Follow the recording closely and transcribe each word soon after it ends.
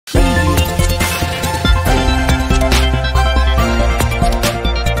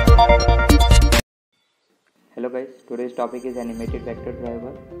guys, today's topic is animated vector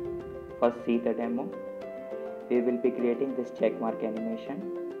driver. First see the demo. We will be creating this checkmark animation.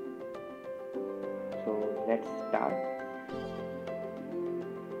 So let's start.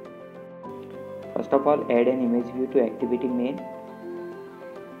 First of all, add an image view to activity main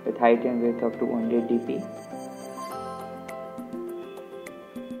with height and width of 200 dp.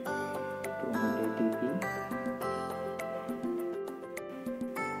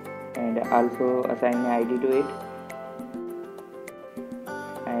 And also assign an ID to it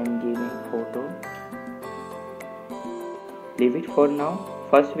and give it photo. Leave it for now.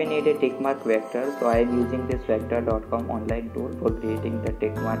 First we need a tickmark vector, so I am using this vector.com online tool for creating the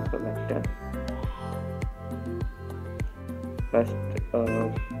tickmark vector. First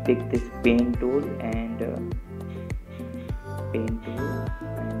pick this pen tool and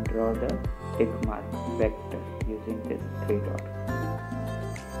draw the tickmark vector using this 3 dots.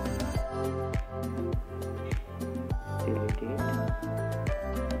 Delete it.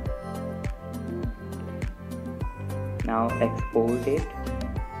 Now export it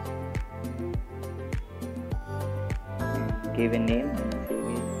and give a name and save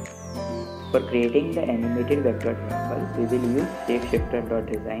it. For creating the animated vector driver, we will use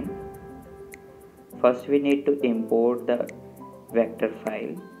shapeshifter.design. First we need to import the vector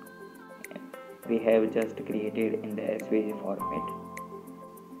file we have just created in the SVG format.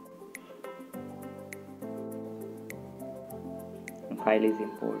 File is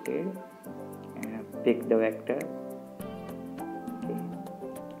imported and pick the vector. Okay.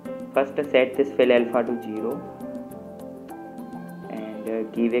 First set this fill alpha to 0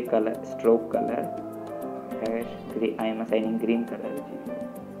 and give a color, stroke color. I am assigning green color 0.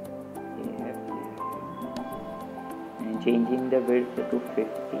 And changing the width to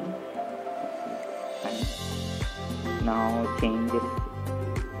 50. Fine. Now change this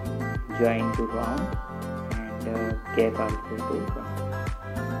join to round and gap also to round.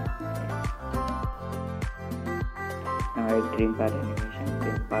 Now add trim path animation,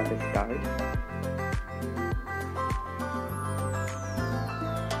 trim path start.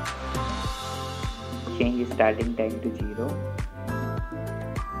 Change starting time to 0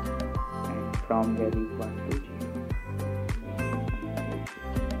 and from value 1 to 0.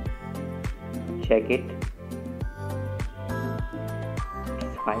 Check it.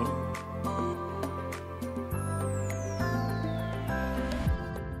 It's fine.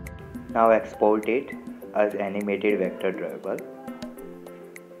 Now export it as animated vector drawable.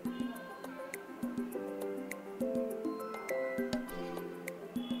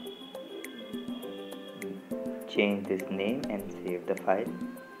 Change this name and save the file.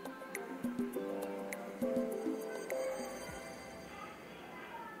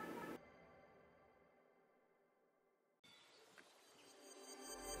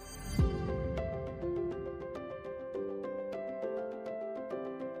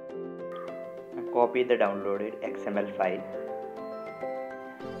 Copy the downloaded XML file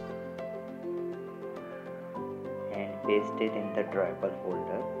and paste it in the drawable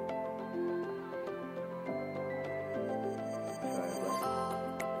folder.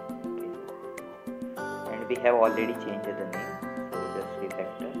 And we have already changed the name, so just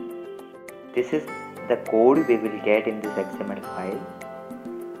refactor. This is the code we will get in this XML file.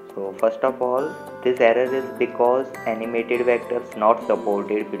 So first of all, this error is because animated vectors not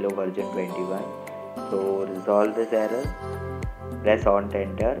supported below version 21. So resolve this error, press Alt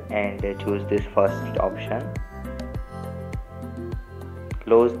Enter and choose this first option.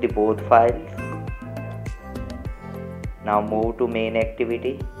 Close the both files. Now move to main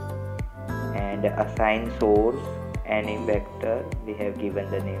activity and assign source anim vector. We have given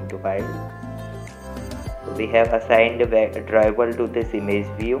the name to file. So we have assigned the drawable to this image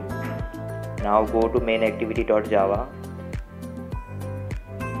view. Now go to main activity.java.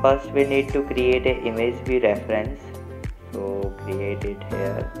 First we need to create an image view reference. So create it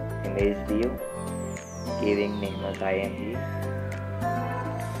here, image view, giving name as img,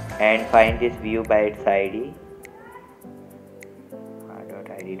 and find this view by its id,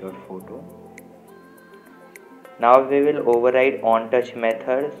 .id.photo. Now we will override onTouch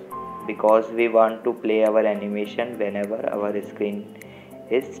methods because we want to play our animation whenever our screen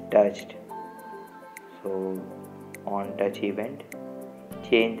is touched. So onTouch event,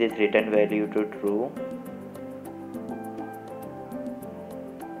 change this return value to true.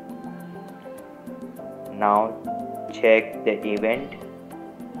 Now check the event.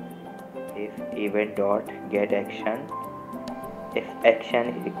 If event.getAction, if action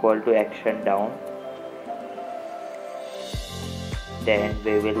is equal to action down, then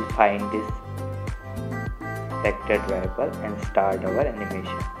we will find this vector drawable and start our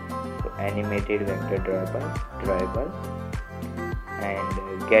animation. So animated vector drawable,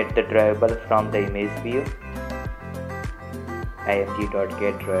 and get the drawable from the image view,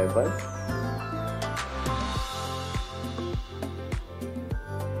 img.get drawable.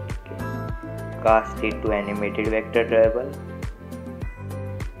 Okay. Cast it to animated vector drawable.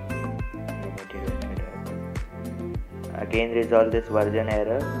 Again resolve this version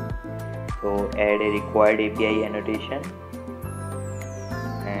error. So add a required API annotation,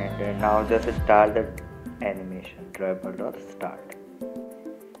 and now just start the animation drawable.start.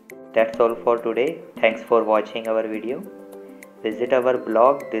 That's all for today. Thanks for watching our video. Visit our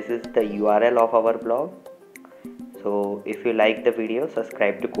blog. This is the URL of our blog. So if you like the video,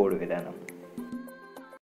 subscribe to Code with Anam.